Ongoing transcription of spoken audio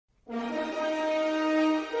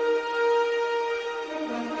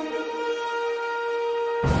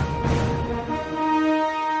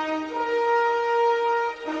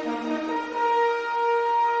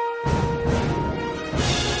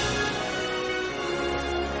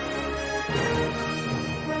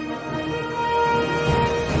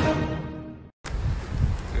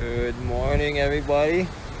everybody.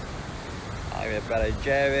 I'm your brother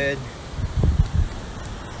Jared.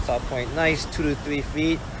 South Point nice, 2 to 3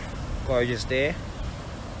 feet. Gorgeous day.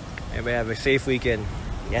 Everybody have a safe weekend.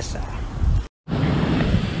 Yes, sir.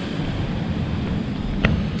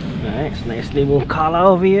 Alright, nice Limu collar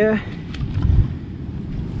over here.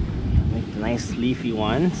 Make the nice leafy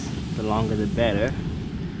ones. The longer the better.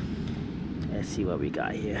 Let's see what we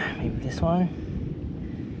got here. Maybe this one.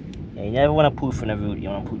 Yeah, you never want to pull from the root. You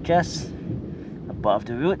want to pull just above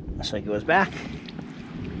the root so it goes back.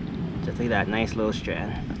 Just like that, nice little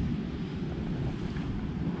strand.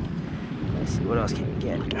 Let's see what else can we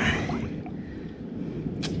get. Don't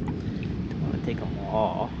want to take them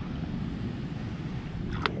all.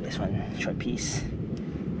 Yeah, this one, short piece.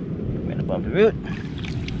 Right above the root.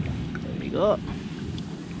 There we go.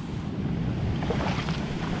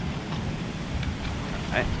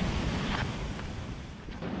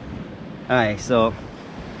 Alright, so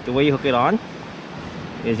the way you hook it on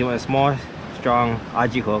is you want a small, strong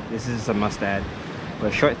aji hook. This is a must-add,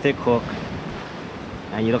 but a short, thick hook,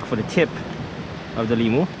 and you look for the tip of the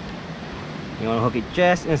limu. You want to hook it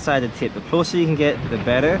just inside the tip. The closer you can get, the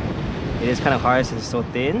better. It is kind of hard since it's so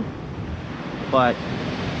thin, but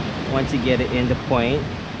once you get it in the point,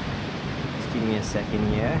 just give me a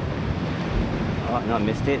second here. Oh, no, I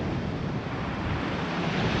missed it.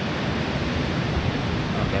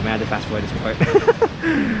 Okay, I'm gonna have to fast forward this part.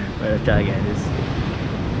 But let's try again. It's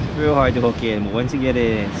real hard to hook in, but once you get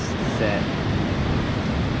it in, it's set.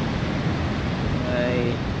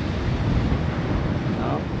 Right.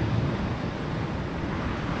 Oh.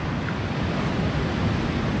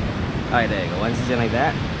 Alright, there you go. Once it's in like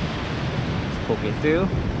that, just poke it through.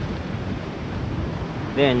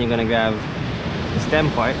 Then you're gonna grab the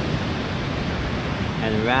stem part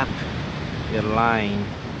and wrap your line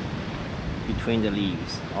between the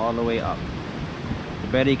leaves all the way up. The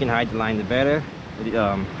better you can hide the line, the better.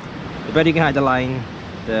 The better you can hide the line,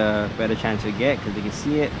 the better chance you get, because you can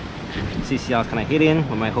see it. See how it's kind of hidden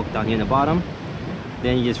with my hook down here in the bottom.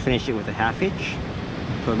 Then you just finish it with a half hitch.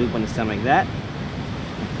 Put a loop on the stem like that.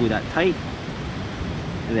 And pull that tight.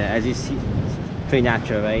 And then as you see, it's pretty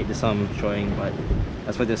natural, right? There's some showing, but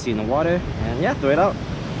that's what they'll see in the water. And yeah, throw it out.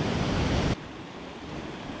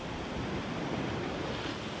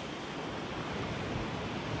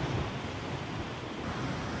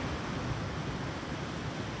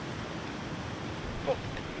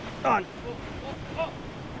 On.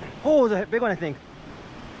 Oh, it's a big one, I think.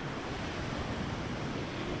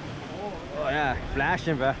 Oh yeah,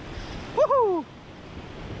 flashing, bro. Woohoo!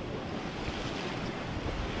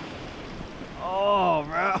 Oh,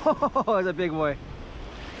 bro, it's a big boy.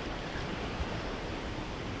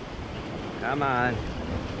 Come on.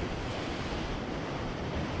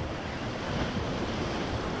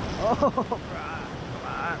 Oh, bro, come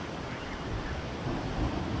on.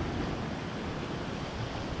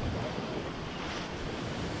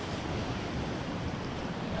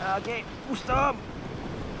 Okay, stop!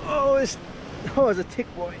 Oh, it's a tick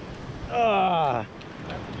boy. Ah,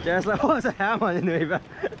 just like it's a hammer in the way,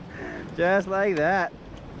 just like that.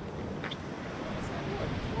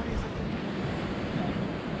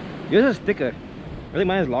 Yours is thicker. I think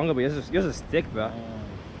mine is longer, but yours is thick, bro.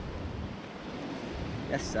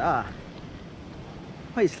 Yes, sir.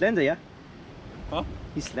 Oh, he's slender, yeah. Huh?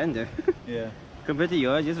 He's slender. Yeah. Compared to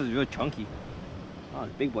yours, yours was real chunky. Oh,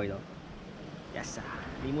 big boy though. Yes, sir.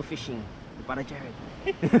 Limu fishing. The brother Jared.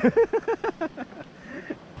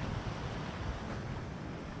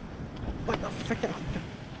 What the frick?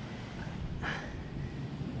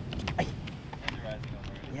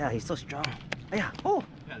 Yeah, he's so strong. Oh, yeah. Oh!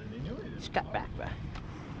 Scat back, bro.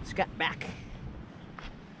 Scat back.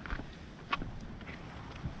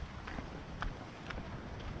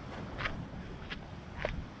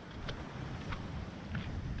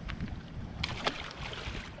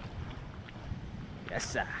 Yes,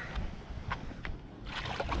 sir.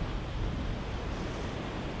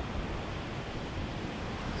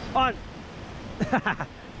 On!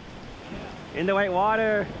 In the white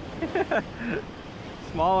water.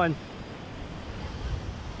 Small one.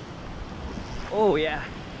 Oh, yeah.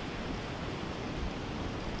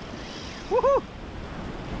 Woohoo!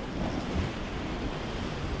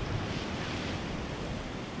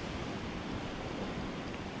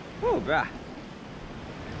 Oh, bruh.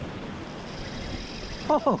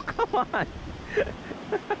 Oh, come on!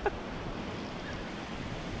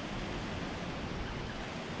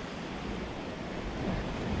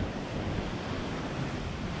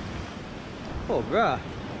 Oh, bruh.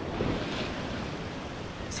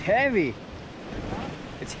 It's heavy.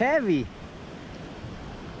 It's heavy.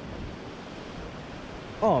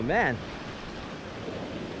 Oh, man.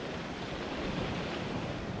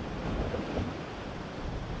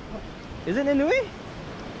 Is it Inui?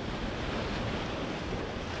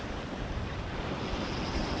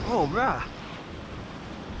 Oh, bruh.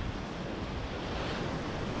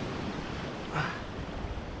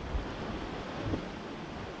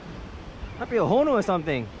 Might be a Hono or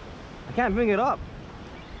something. I can't bring it up.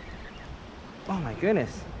 Oh my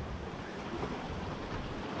goodness.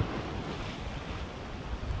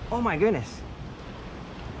 Oh my goodness.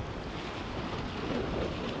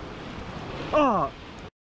 Oh.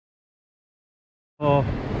 Oh.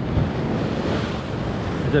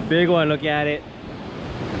 It's a big one, look at it.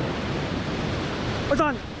 What's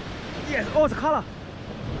on? Yes, oh, it's a color.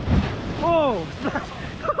 Oh, splash.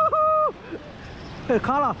 A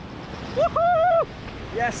color. Woohoo!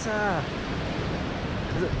 Yes, sir.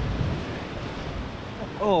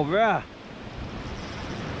 Oh, bruh.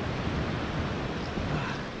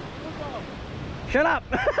 Shut up.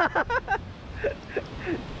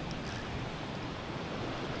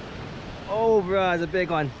 Oh, bruh, it's a big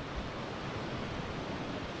one.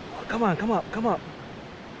 Oh, come on, come up, come up.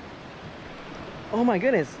 Oh my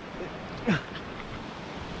goodness.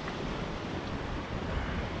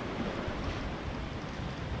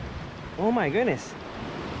 Oh my goodness.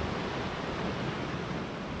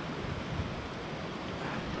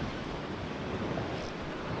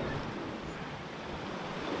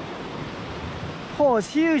 Oh,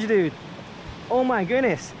 it's huge, dude. Oh my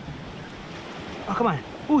goodness. Oh, come on.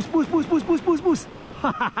 Boost, boost, boost, boost, boost, boost, boost.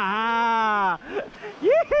 Ha ha ha.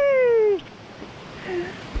 Yee!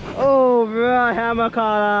 Oh, bro, hammer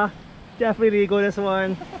collar. Definitely legal, this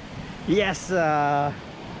one. Yes, I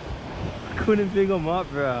couldn't pick him up,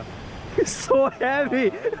 bro. It's so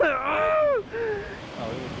heavy.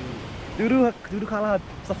 Doo-doo color.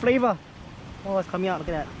 It's a flavor. Oh, it's coming out. Look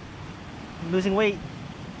at that. I'm losing weight.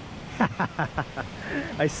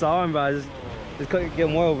 I saw him, but I just couldn't get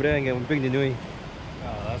more over there and get one big Nui.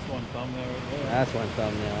 Oh, that's one thumbnail right there. That's one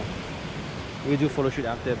thumbnail. We do photo shoot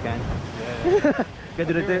after if can. Yeah. Get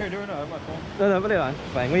to the Here, I have my phone. No, put it on.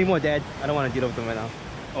 Fine. We need more dead. I don't want to deal with them right now.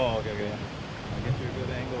 Oh, okay, okay. I'll get you a good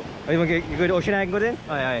angle. Oh, you want to get a good ocean angle then?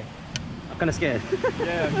 Alright. I'm kind of scared.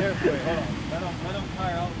 Yeah, careful. Wait, hold on. Let him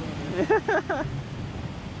tire out a little bit.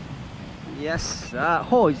 Yes.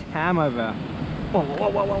 Oh, he's hammer, bro. Whoa, whoa,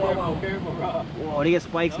 whoa, whoa, whoa, whoa. Careful, bro. Whoa, they get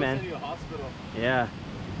spikes, man. Send you to a hospital. Yeah.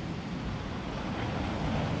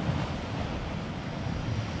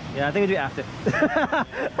 Yeah, I think we do after.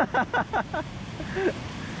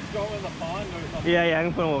 Go in the pond or something. Yeah, I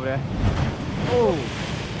can put him over there. Oh.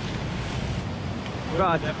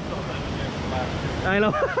 God. I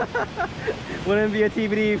know. Wouldn't be a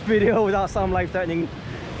TBD video without some life-threatening.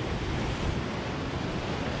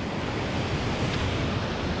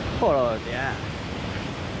 Oh, yeah.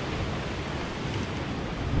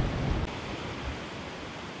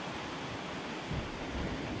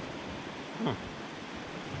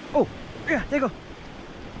 Oh, yeah, there you go.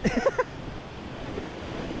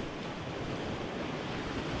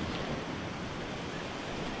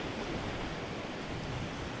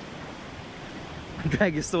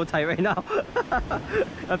 Drag is so tight right now.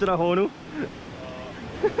 After the Honu.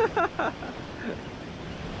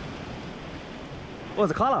 Oh,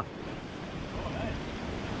 it's a collar. Oh, nice.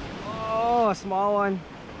 Oh, a small one.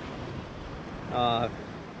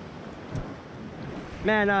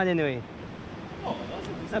 Man, not anyway. Oh, that's a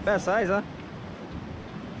decent Not bad size, huh?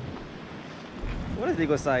 What is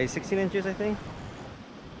legal size? 16 inches, I think?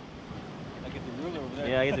 I get the ruler over there.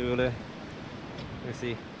 Yeah, I get the ruler. Let's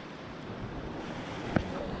see.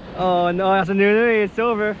 Oh no, that's a new Nui. It's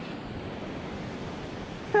over.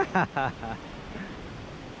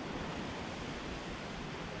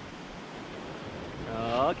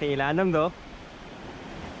 Oh, can you land them though?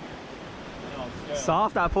 No, I'm scared.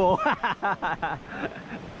 Soft that pole. Oh.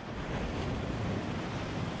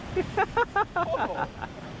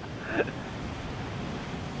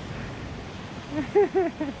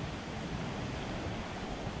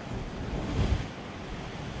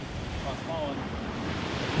 Oh, small one.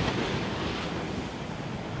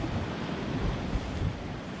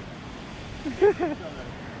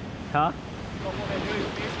 Huh?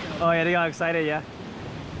 Oh yeah, they got excited, yeah.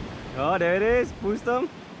 Oh, there it is. Boost them.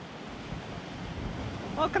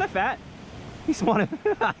 Oh, kind of fat. He's small.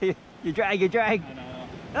 You drag. I know.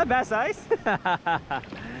 Not bad size.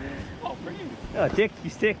 Oh, pretty. Oh, thick.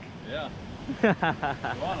 He's thick. Yeah. You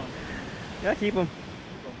want him? Yeah, keep him.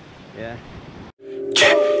 Yeah.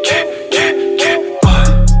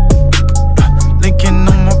 Linking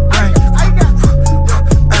on my brain.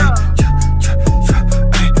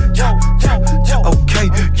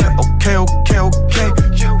 Okay.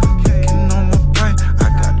 Linking on my brain. I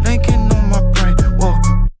got linking on my brain. Whoa.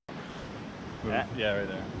 Yeah, right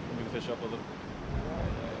there. Move the fish up.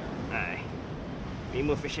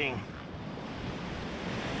 Limu fishing.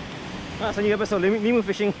 Ah, it's a new episode. Limu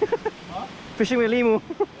fishing. Huh? Fishing with Limu.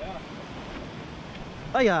 Yeah.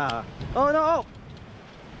 Oh yeah. Oh no.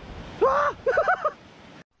 Ah!